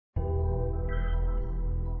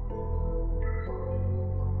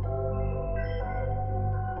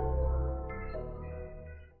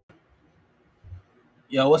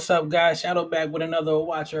Yo, what's up, guys? Shadow back with another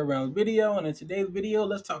Watcher Around video. And in today's video,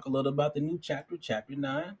 let's talk a little about the new chapter, Chapter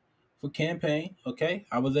 9 for campaign. Okay,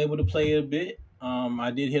 I was able to play it a bit.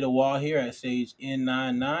 I did hit a wall here at stage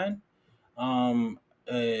N99.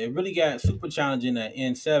 It really got super challenging at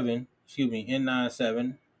N7, excuse me,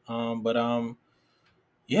 N97. But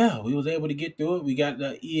yeah, we was able to get through it. We got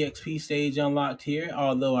the EXP stage unlocked here,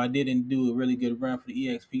 although I didn't do a really good run for the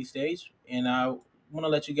EXP stage. And I want to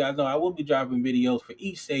let you guys know I will be dropping videos for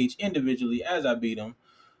each stage individually as I beat them.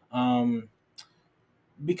 Um,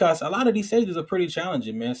 because a lot of these stages are pretty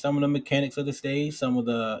challenging, man. Some of the mechanics of the stage, some of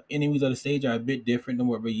the enemies of the stage are a bit different than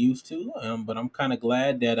what we're used to. But I'm kind of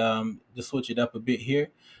glad that to switch it up a bit here.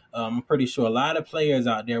 I'm pretty sure a lot of players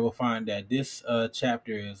out there will find that this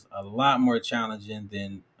chapter is a lot more challenging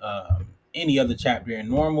than any other chapter in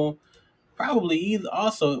normal. Probably either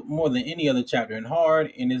also more than any other chapter in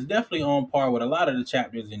hard, and it's definitely on par with a lot of the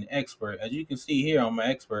chapters in expert. As you can see here on my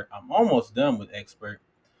expert, I'm almost done with expert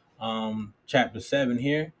chapter 7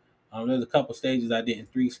 here. There's a couple stages I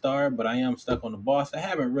didn't 3-star, but I am stuck on the boss. I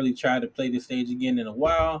haven't really tried to play this stage again in a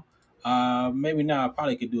while. Maybe now I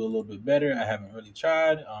probably could do a little bit better. I haven't really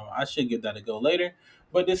tried. I should give that a go later.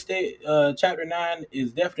 But this stage, chapter 9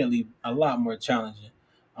 is definitely a lot more challenging.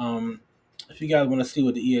 Um, if you guys want to see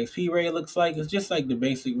what the EXP raid looks like, it's just like the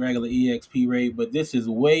basic regular EXP raid, but this is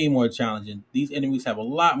way more challenging. These enemies have a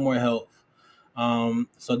lot more health.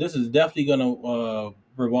 So this is definitely going to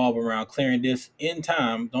revolve around clearing this in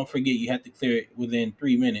time. Don't forget, you have to clear it within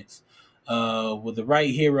 3 minutes with the right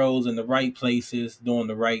heroes in the right places, doing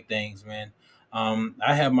the right things, man.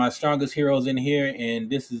 I have my strongest heroes in here, and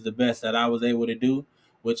this is the best that I was able to do,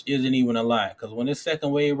 which isn't even a lie. Because when this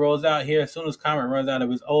second wave rolls out here, as soon as Comet runs out of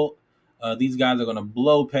his ult, these guys are going to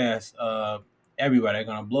blow past everybody. They're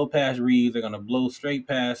going to blow past Reeves. They're going to blow straight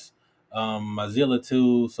past Mozilla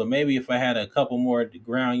too. So maybe if I had a couple more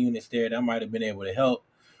ground units there, that might have been able to help.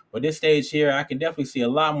 But this stage here, I can definitely see a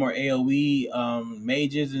lot more AoE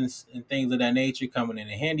mages and things of that nature coming in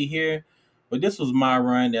handy here. But this was my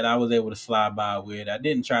run that I was able to slide by with. I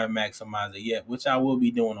didn't try to maximize it yet, which I will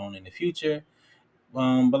be doing on in the future.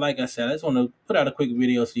 But like I said, I just want to put out a quick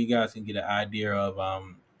video so you guys can get an idea of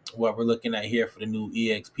what we're looking at here for the new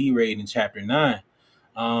EXP raid in Chapter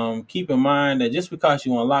 9. Keep in mind that just because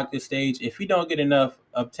you unlock this stage, if you don't get enough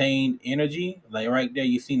obtained energy, like right there,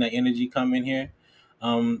 you seen that energy come in here,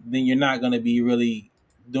 then you're not going to be really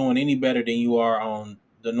doing any better than you are on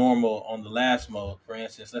the normal, on the last mode. For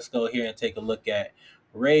instance, let's go here and take a look at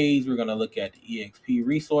raids. We're going to look at the EXP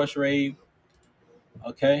resource raid.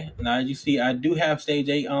 Okay, now as you see, I do have stage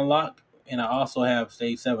 8 unlocked, and I also have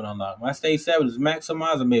stage 7 unlocked. My stage 7 is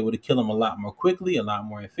maximized. I'm able to kill them a lot more quickly, a lot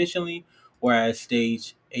more efficiently, whereas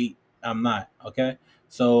stage 8, I'm not. Okay,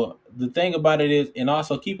 so the thing about it is, and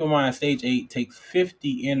also keep in mind, stage 8 takes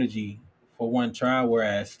 50 energy for one try,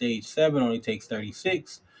 whereas stage 7 only takes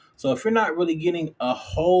 36. So if you're not really getting a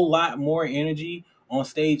whole lot more energy on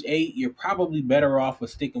stage 8, you're probably better off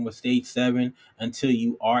with sticking with stage 7 until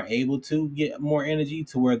you are able to get more energy,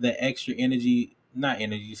 to where the extra energy, not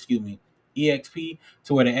energy, excuse me, EXP,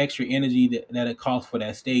 to where the extra energy that it costs for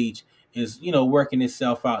that stage is, working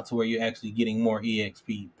itself out to where you're actually getting more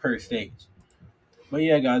EXP per stage. But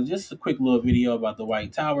yeah, guys, just a quick little video about the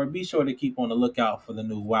White Tower. Be sure to keep on the lookout for the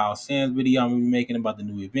new Wild Sands video I'm going to be making about the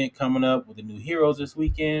new event coming up with the new heroes this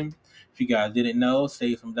weekend. If you guys didn't know,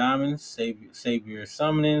 save some diamonds, save your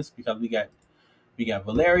summonings, because we got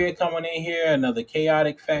Valeria coming in here, another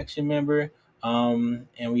chaotic faction member.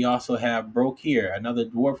 And we also have Broke here, another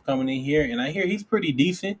dwarf coming in here, and I hear he's pretty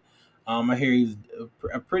decent. I hear he's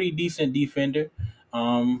a pretty decent defender.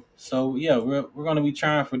 So yeah, we're gonna be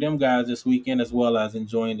trying for them guys this weekend, as well as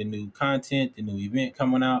enjoying the new content, the new event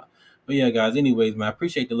coming out. But yeah, guys, anyways, man, I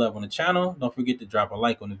appreciate the love on the channel. Don't forget to drop a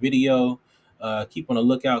like on the video. Keep on the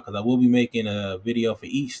lookout, because I will be making a video for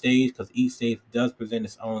each stage, because each stage does present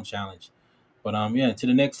its own challenge. But yeah, until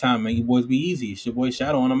the next time, man, you boys be easy. It's your boy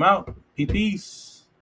Shadow, and I'm out. Peace.